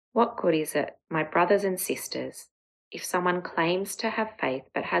What good is it, my brothers and sisters, if someone claims to have faith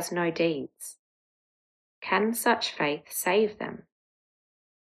but has no deeds? Can such faith save them?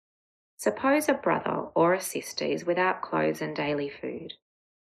 Suppose a brother or a sister is without clothes and daily food.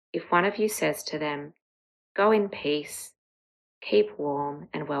 If one of you says to them, "Go in peace, keep warm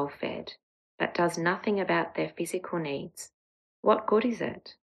and well fed," but does nothing about their physical needs, what good is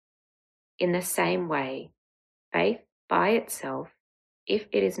it? In the same way, faith by itself, if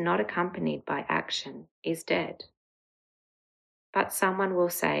it is not accompanied by action, is dead. But someone will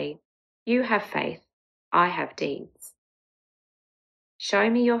say, "You have faith, I have deeds."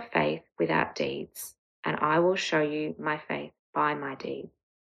 Show me your faith without deeds, and I will show you my faith by my deeds.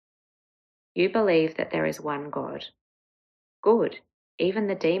 You believe that there is one God. Good, even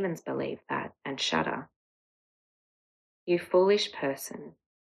the demons believe that and shudder. You foolish person,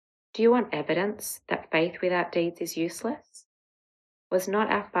 do you want evidence that faith without deeds is useless? Was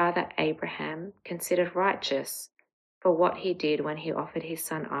not our father Abraham considered righteous for what he did when he offered his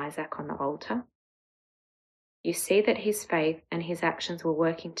son Isaac on the altar? You see that his faith and his actions were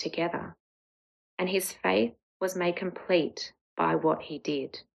working together, and his faith was made complete by what he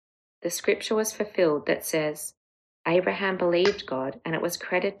did. The scripture was fulfilled that says, "Abraham believed God, and it was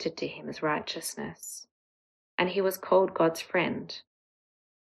credited to him as righteousness," and he was called God's friend.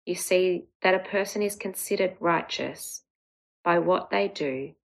 You see that a person is considered righteous by what they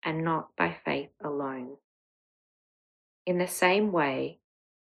do and not by faith alone. In the same way,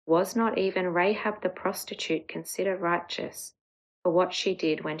 was not even Rahab the prostitute considered righteous for what she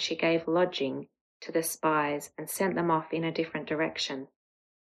did when she gave lodging to the spies and sent them off in a different direction?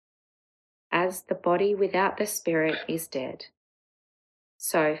 As the body without the spirit is dead,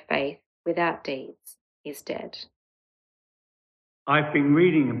 so faith without deeds is dead. I've been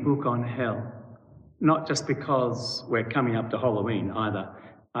reading a book on hell, not just because we're coming up to Halloween either.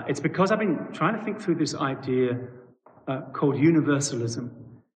 It's because I've been trying to think through this idea called universalism.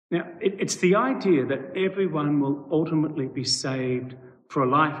 Now, it's the idea that everyone will ultimately be saved for a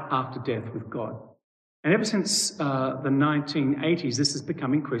life after death with God. And ever since the 1980s, this has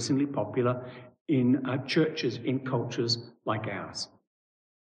become increasingly popular in churches, in cultures like ours.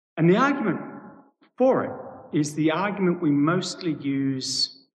 And the argument for it is the argument we mostly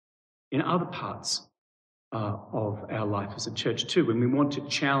use in other parts of our life as a church too, when we want to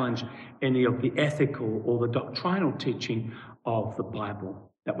challenge any of the ethical or the doctrinal teaching of the Bible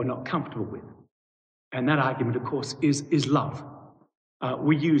that we're not comfortable with. And that argument, of course, is love.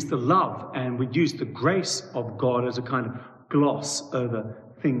 We use the love and we use the grace of God as a kind of gloss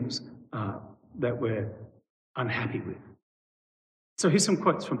over things that we're unhappy with. So here's some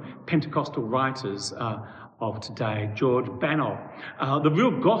quotes from Pentecostal writers of today. George Banov. The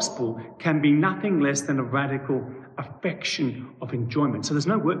real gospel can be nothing less than a radical affection of enjoyment. So there's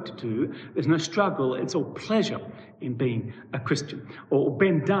no work to do, there's no struggle, it's all pleasure in being a Christian. Or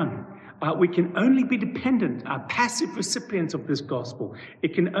Ben Dunn. We can only be dependent, passive recipients of this gospel.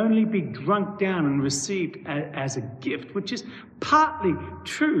 It can only be drunk down and received as a gift, which is partly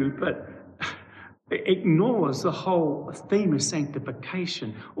true, but ignores the whole theme of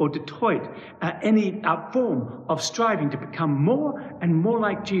sanctification. Or Du Toit, any form of striving to become more and more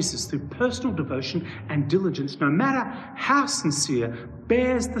like Jesus through personal devotion and diligence, no matter how sincere,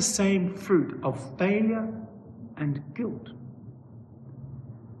 bears the same fruit of failure and guilt.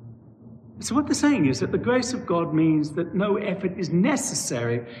 So what they're saying is that the grace of God means that no effort is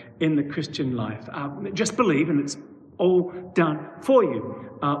necessary in the Christian life. Just believe and it's all done for you.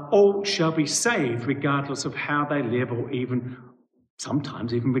 All shall be saved regardless of how they live, or even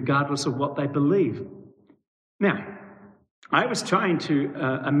sometimes even regardless of what they believe. Now, I was trying to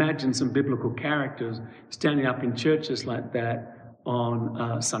imagine some biblical characters standing up in churches like that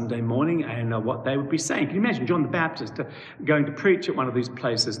on Sunday morning and what they would be saying. Can you imagine John the Baptist going to preach at one of these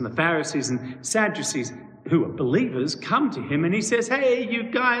places, and the Pharisees and Sadducees, who are believers, come to him and he says, "Hey, you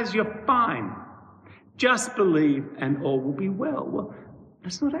guys, you're fine. Just believe and all will be well." Well,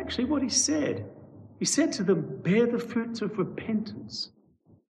 that's not actually what he said. He said to them, "Bear the fruits of repentance."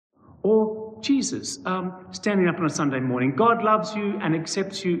 Or Jesus standing up on a Sunday morning, "God loves you and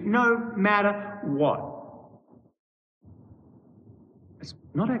accepts you no matter what." That's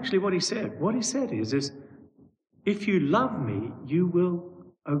not actually what he said. What he said is, "If you love me, you will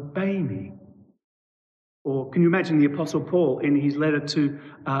obey me." Or can you imagine the Apostle Paul in his letter to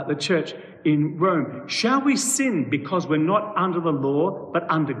the church in Rome? "Shall we sin because we're not under the law, but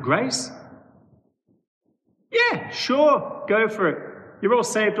under grace?" Yeah, sure, go for it. You're all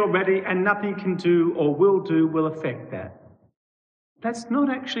saved already, and nothing you can do or will do will affect that. That's not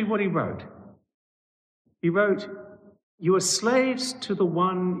actually what he wrote. He wrote, You are slaves to the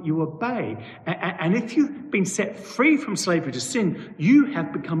one you obey. And if you've been set free from slavery to sin, you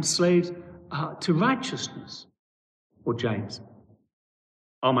have become slaves to righteousness. Or James.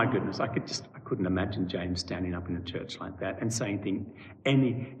 Oh my goodness, I couldn't imagine James standing up in a church like that and saying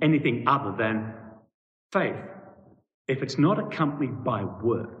anything other than faith, if it's not accompanied by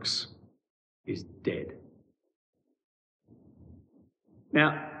works, is dead.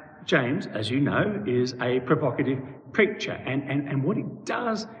 Now, James, as you know, is a provocative preacher, and what he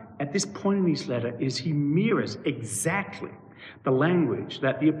does at this point in his letter is he mirrors exactly the language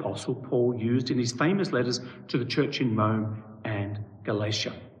that the Apostle Paul used in his famous letters to the church in Rome and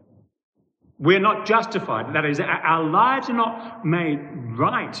Galatia. We're not justified, that is, our lives are not made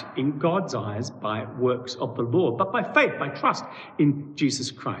right in God's eyes by works of the law, but by faith, by trust in Jesus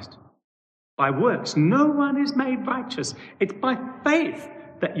Christ. By works, no one is made righteous. It's by faith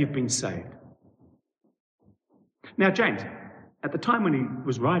that you've been saved. Now, James, at the time when he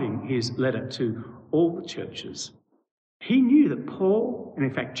was writing his letter to all the churches, he knew that Paul, and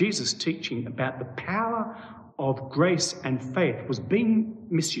in fact Jesus' teaching about the power of grace and faith was being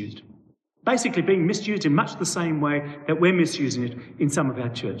misused. Basically being misused in much the same way that we're misusing it in some of our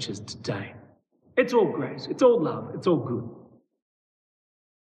churches today. It's all grace, it's all love, it's all good.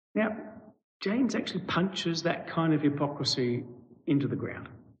 Now, James actually punches that kind of hypocrisy into the ground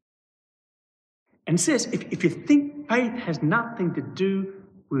and says, if you think faith has nothing to do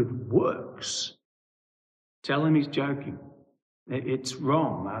with works, tell him he's joking. It's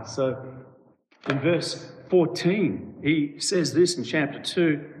wrong. So in verse 14, he says this in chapter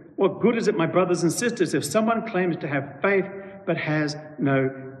 2, what good is it, my brothers and sisters, if someone claims to have faith but has no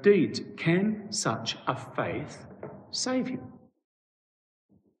deeds? Can such a faith save him?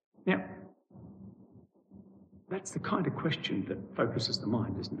 Now, that's the kind of question that focuses the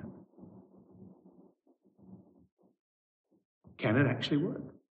mind, isn't it? Can it actually work?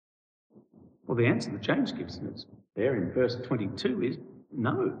 Well, the answer that James gives us there in verse 22 is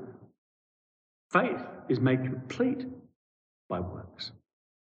no. Faith is made complete by works.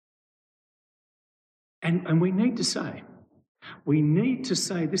 And we need to say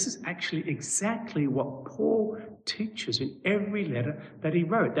this is actually exactly what Paul teaches in every letter that he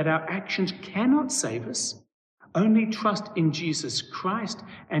wrote, that our actions cannot save us. Only trust in Jesus Christ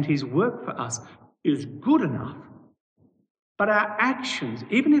and his work for us is good enough. But our actions,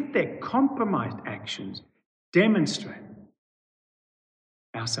 even if they're compromised actions, demonstrate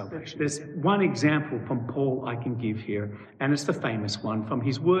our salvation. There's one example from Paul I can give here, and it's the famous one from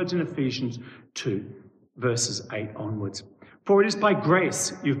his words in Ephesians 2, verses 8 onwards. For it is by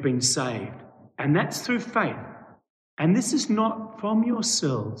grace you've been saved, and that's through faith. And this is not from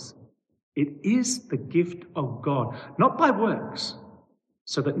yourselves. It is the gift of God, not by works,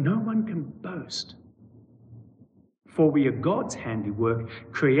 so that no one can boast. For we are God's handiwork,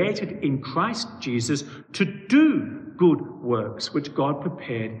 created in Christ Jesus to do good works, which God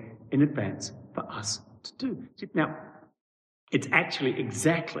prepared in advance for us to do. Now, it's actually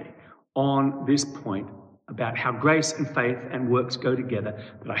exactly on this point about how grace and faith and works go together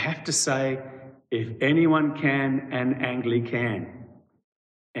that I have to say, if anyone can, and Angley can.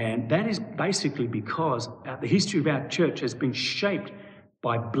 And that is basically because the history of our church has been shaped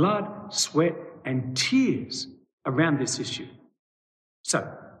by blood, sweat, and tears around this issue.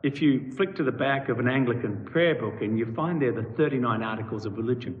 So, if you flick to the back of an Anglican prayer book and you find there the 39 Articles of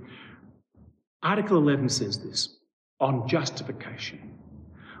Religion, Article 11 says this, on justification.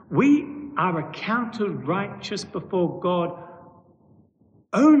 We are accounted righteous before God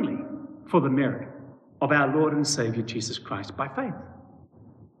only for the merit of our Lord and Saviour Jesus Christ by faith,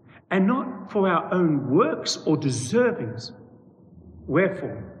 and not for our own works or deservings.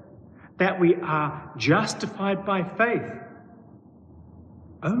 Wherefore, that we are justified by faith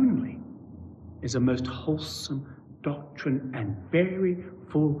only is a most wholesome doctrine and very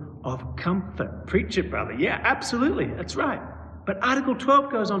full of comfort. Preach it, brother. Yeah, absolutely. That's right. But Article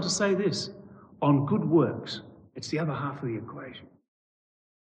 12 goes on to say this, on good works. It's the other half of the equation.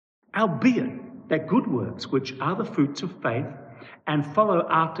 Albeit that good works, which are the fruits of faith and follow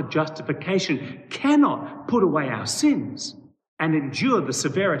after justification, cannot put away our sins and endure the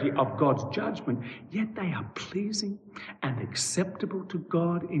severity of God's judgment, yet they are pleasing and acceptable to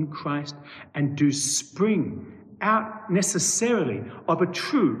God in Christ and do spring out necessarily of a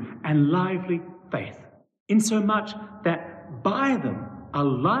true and lively faith, insomuch that by them a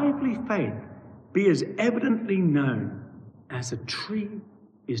lively faith be as evidently known as a tree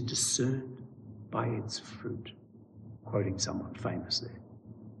is discerned by its fruit. Quoting someone famous there.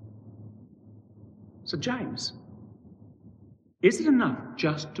 So James, is it enough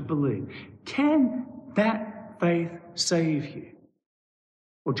just to believe? Can that faith save you?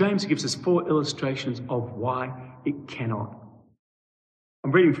 Well, James gives us 4 illustrations of why it cannot.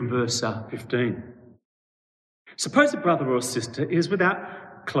 I'm reading from verse 15. Suppose a brother or sister is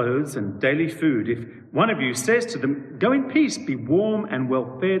without clothes and daily food. If one of you says to them, "Go in peace, be warm and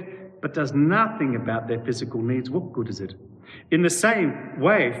well fed," but does nothing about their physical needs, what good is it? In the same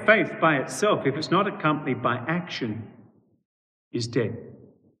way, faith by itself, if it's not accompanied by action, is dead.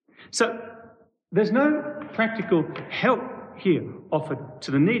 So there's no practical help here offered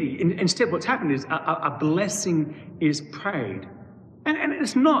to the needy. Instead, what's happened is a blessing is prayed. And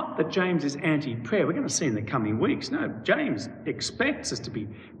it's not that James is anti-prayer. We're going to see in the coming weeks. No, James expects us to be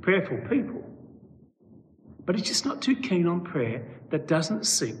prayerful people. But he's just not too keen on prayer that doesn't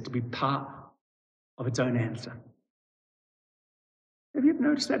seek to be part of its own answer. Have you ever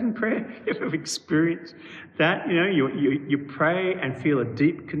noticed that in prayer? Have you ever experienced that? You know, you pray and feel a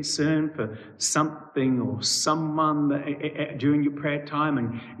deep concern for something or someone during your prayer time,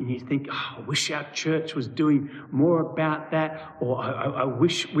 and you think, "Oh, I wish our church was doing more about that," or I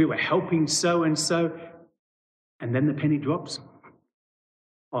wish we were helping so-and-so. And then the penny drops.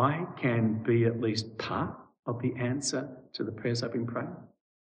 I can be at least part of the answer to the prayers I've been praying.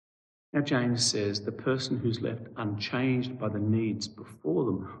 Now, James says the person who's left unchanged by the needs before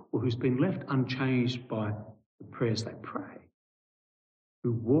them, or who's been left unchanged by the prayers they pray,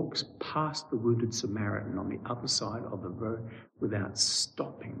 who walks past the wounded Samaritan on the other side of the road without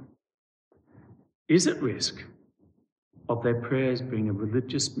stopping, is at risk of their prayers being a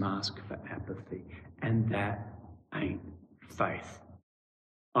religious mask for apathy, and that ain't faith.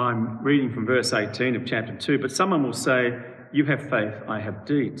 I'm reading from verse 18 of chapter 2, but someone will say, "You have faith, I have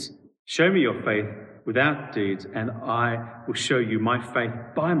deeds. Show me your faith without deeds, and I will show you my faith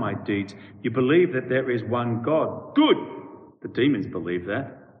by my deeds. You believe that there is one God. Good! The demons believe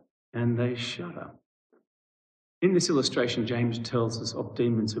that, and they shudder." In this illustration, James tells us of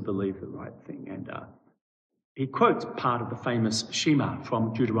demons who believe the right thing, and he quotes part of the famous Shema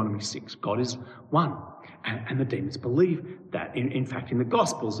from Deuteronomy 6. God is one. And the demons believe that. In fact, in the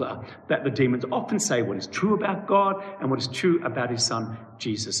Gospels, that the demons often say what is true about God and what is true about his son,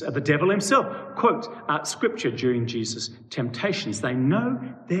 Jesus. The devil himself quotes scripture during Jesus' temptations. They know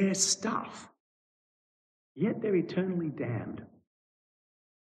their stuff, yet they're eternally damned.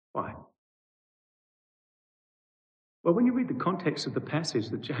 Why? Well, when you read the context of the passage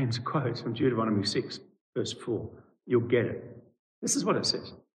that James quotes from Deuteronomy 6, verse 4, you'll get it. This is what it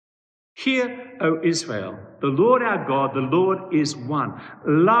says. "Hear, O Israel, the Lord our God, the Lord is one.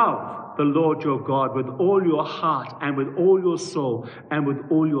 Love the Lord your God with all your heart and with all your soul and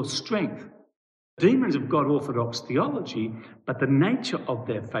with all your strength." Demons have got orthodox theology, but the nature of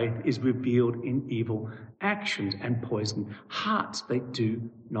their faith is revealed in evil actions and poisoned hearts. They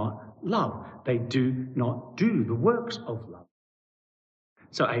do not love. They do not do the works of love.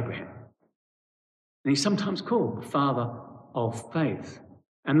 So Abraham, and he's sometimes called the father of faith.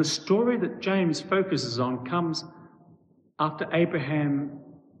 And the story that James focuses on comes after Abraham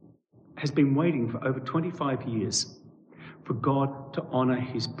has been waiting for over 25 years for God to honour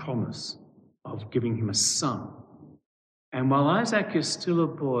his promise of giving him a son. And while Isaac is still a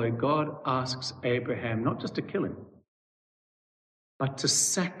boy, God asks Abraham not just to kill him, but to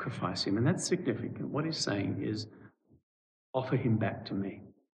sacrifice him. And that's significant. What he's saying is, offer him back to me.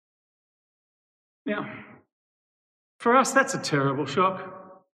 Now, for us, that's a terrible shock.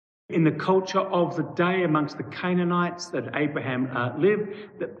 In the culture of the day amongst the Canaanites that Abraham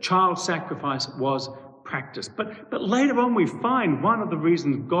lived, that child sacrifice was practiced. But later on we find one of the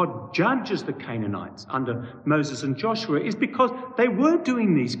reasons God judges the Canaanites under Moses and Joshua is because they were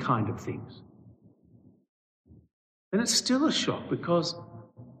doing these kind of things. And it's still a shock because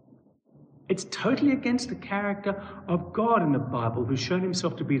it's totally against the character of God in the Bible, who's shown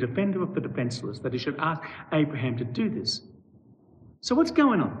himself to be a defender of the defenseless, that he should ask Abraham to do this. So what's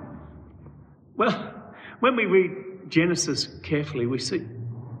going on? Well, when we read Genesis carefully, we see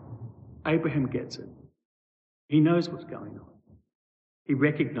Abraham gets it. He knows what's going on. He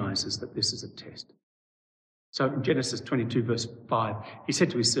recognises that this is a test. So in Genesis 22, verse 5, he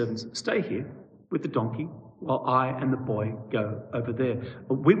said to his servants, "Stay here with the donkey while I and the boy go over there.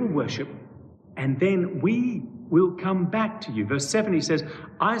 We will worship, and then we will come back to you." Verse 7, he says,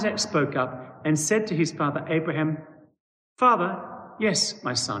 Isaac spoke up and said to his father Abraham, "Father." "Yes,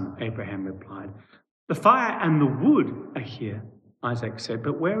 my son," Abraham replied. "The fire and the wood are here," Isaac said,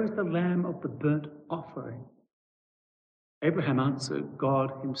 "but where is the lamb of the burnt offering?" Abraham answered, "God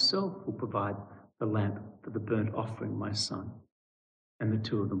himself will provide the lamb for the burnt offering, my son." And the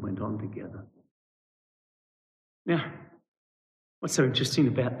two of them went on together. Now, What's so interesting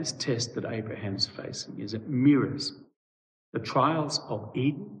about this test that Abraham's facing is it mirrors the trials of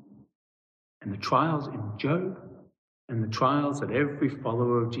Eden and the trials in Job and the trials that every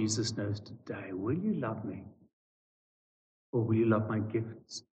follower of Jesus knows today. Will you love me? Or will you love my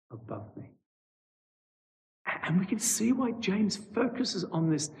gifts above me? And we can see why James focuses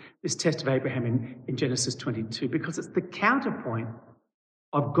on this test of Abraham in Genesis 22, because it's the counterpoint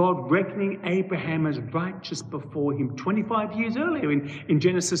of God reckoning Abraham as righteous before him 25 years earlier in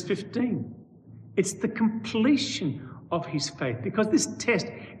Genesis 15. It's the completion of his faith, because this test,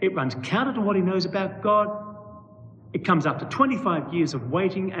 it runs counter to what he knows about God. It comes after 25 years of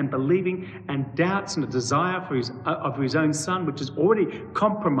waiting and believing and doubts and a desire for his own son, which has already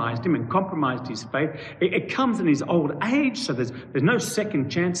compromised him and compromised his faith. It comes in his old age, so there's no second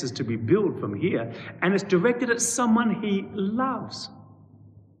chances to be built from here. And it's directed at someone he loves.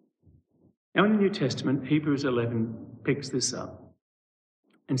 Now in the New Testament, Hebrews 11 picks this up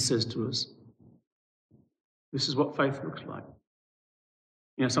and says to us, this is what faith looks like.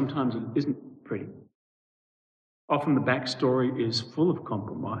 You know, sometimes it isn't pretty. Often the backstory is full of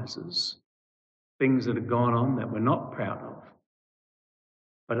compromises, things that have gone on that we're not proud of.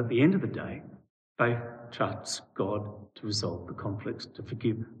 But at the end of the day, faith trusts God to resolve the conflicts, to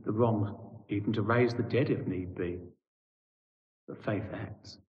forgive the wrongs, even to raise the dead if need be. But faith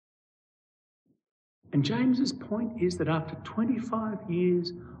acts. And James's point is that after 25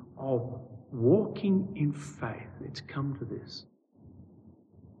 years of walking in faith, it's come to this.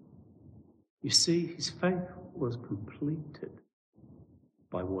 You see, his faith was completed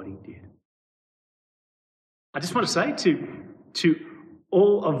by what he did. I just want to say to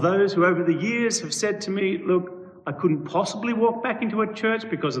all of those who over the years have said to me, look, I couldn't possibly walk back into a church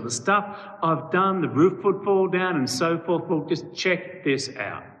because of the stuff I've done, the roof would fall down and so forth. Well, just check this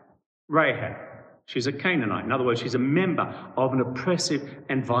out. Rahab, she's a Canaanite. In other words, she's a member of an oppressive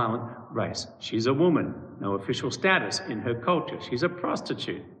and violent race. She's a woman, no official status in her culture. She's a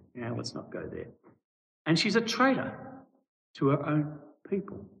prostitute. Yeah, let's not go there. And she's a traitor to her own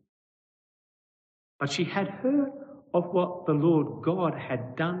people. But she had heard of what the Lord God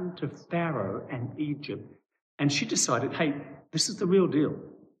had done to Pharaoh and Egypt. And she decided, hey, this is the real deal.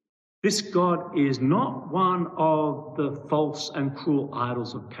 This God is not one of the false and cruel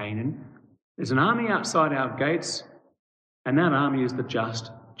idols of Canaan. There's an army outside our gates, and that army is the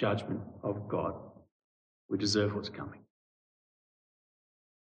just judgment of God. We deserve what's coming.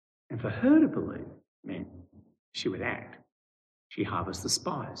 And for her to believe meant she would act. She harvests the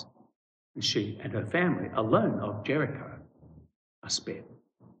spies. And she and her family alone of Jericho are spared.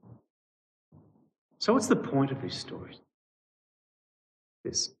 So what's the point of this story?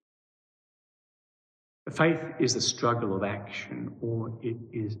 This. Faith is the struggle of action, or it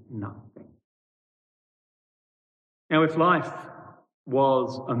is nothing. Now, if life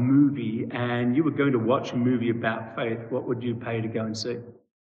was a movie and you were going to watch a movie about faith, what would you pay to go and see?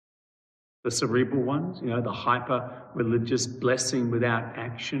 The cerebral ones, you know, the hyper-religious blessing without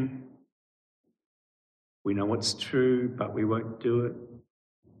action. We know what's true, but we won't do it.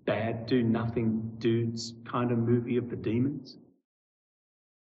 Bad, do-nothing dudes kind of movie of the demons.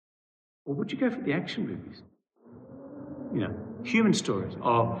 Or would you go for the action movies? You know, human stories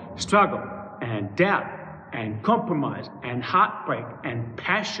of struggle and doubt and compromise and heartbreak and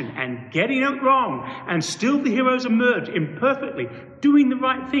passion and getting it wrong, and still the heroes emerge imperfectly, doing the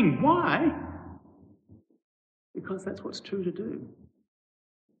right thing. Why? Because that's what's true to do.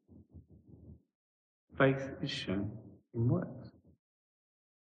 Faith is shown in works.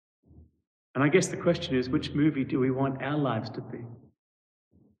 And I guess the question is, which movie do we want our lives to be?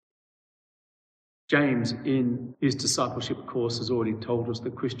 James, in his discipleship course, has already told us the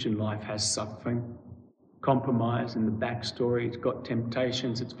Christian life has suffering, compromise in the backstory. It's got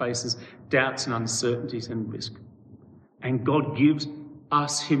temptations, it faces doubts and uncertainties and risk. And God gives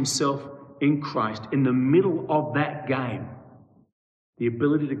us himself in Christ in the middle of that game. The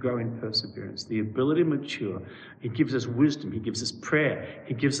ability to grow in perseverance, the ability to mature. He gives us wisdom, he gives us prayer,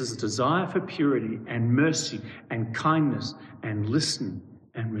 he gives us a desire for purity and mercy and kindness and listening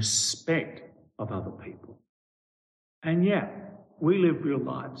and respect of other people. And yeah, we live real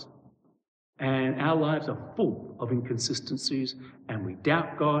lives. And our lives are full of inconsistencies, and we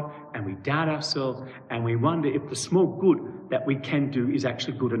doubt God, and we doubt ourselves, and we wonder if the small good that we can do is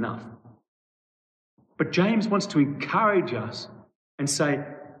actually good enough. But James wants to encourage us and say,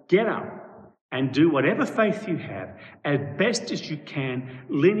 get up and do whatever faith you have as best as you can,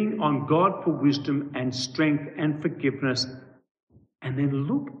 leaning on God for wisdom and strength and forgiveness, and then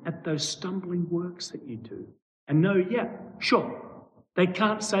look at those stumbling works that you do and know, yeah, sure, they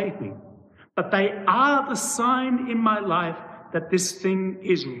can't save me, but they are the sign in my life that this thing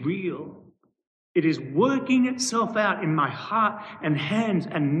is real. It is working itself out in my heart and hands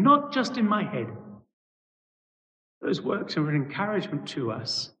and not just in my head. Those works are an encouragement to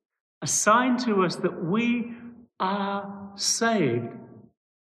us, a sign to us that we are saved.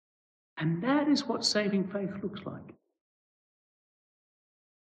 And that is what saving faith looks like.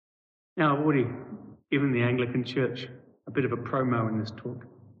 Now, I've already given the Anglican Church a bit of a promo in this talk.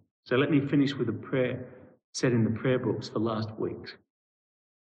 So let me finish with a prayer said in the prayer books for last week.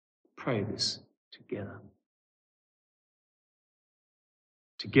 Pray this together.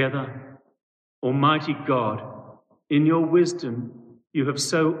 Together, Almighty God, in your wisdom, you have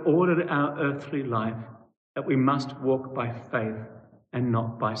so ordered our earthly life that we must walk by faith and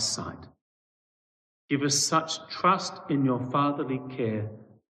not by sight. Give us such trust in your fatherly care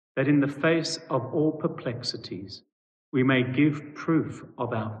that in the face of all perplexities, we may give proof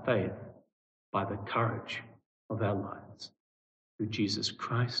of our faith by the courage of our lives. Through Jesus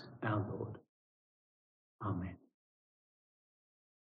Christ our Lord. Amen.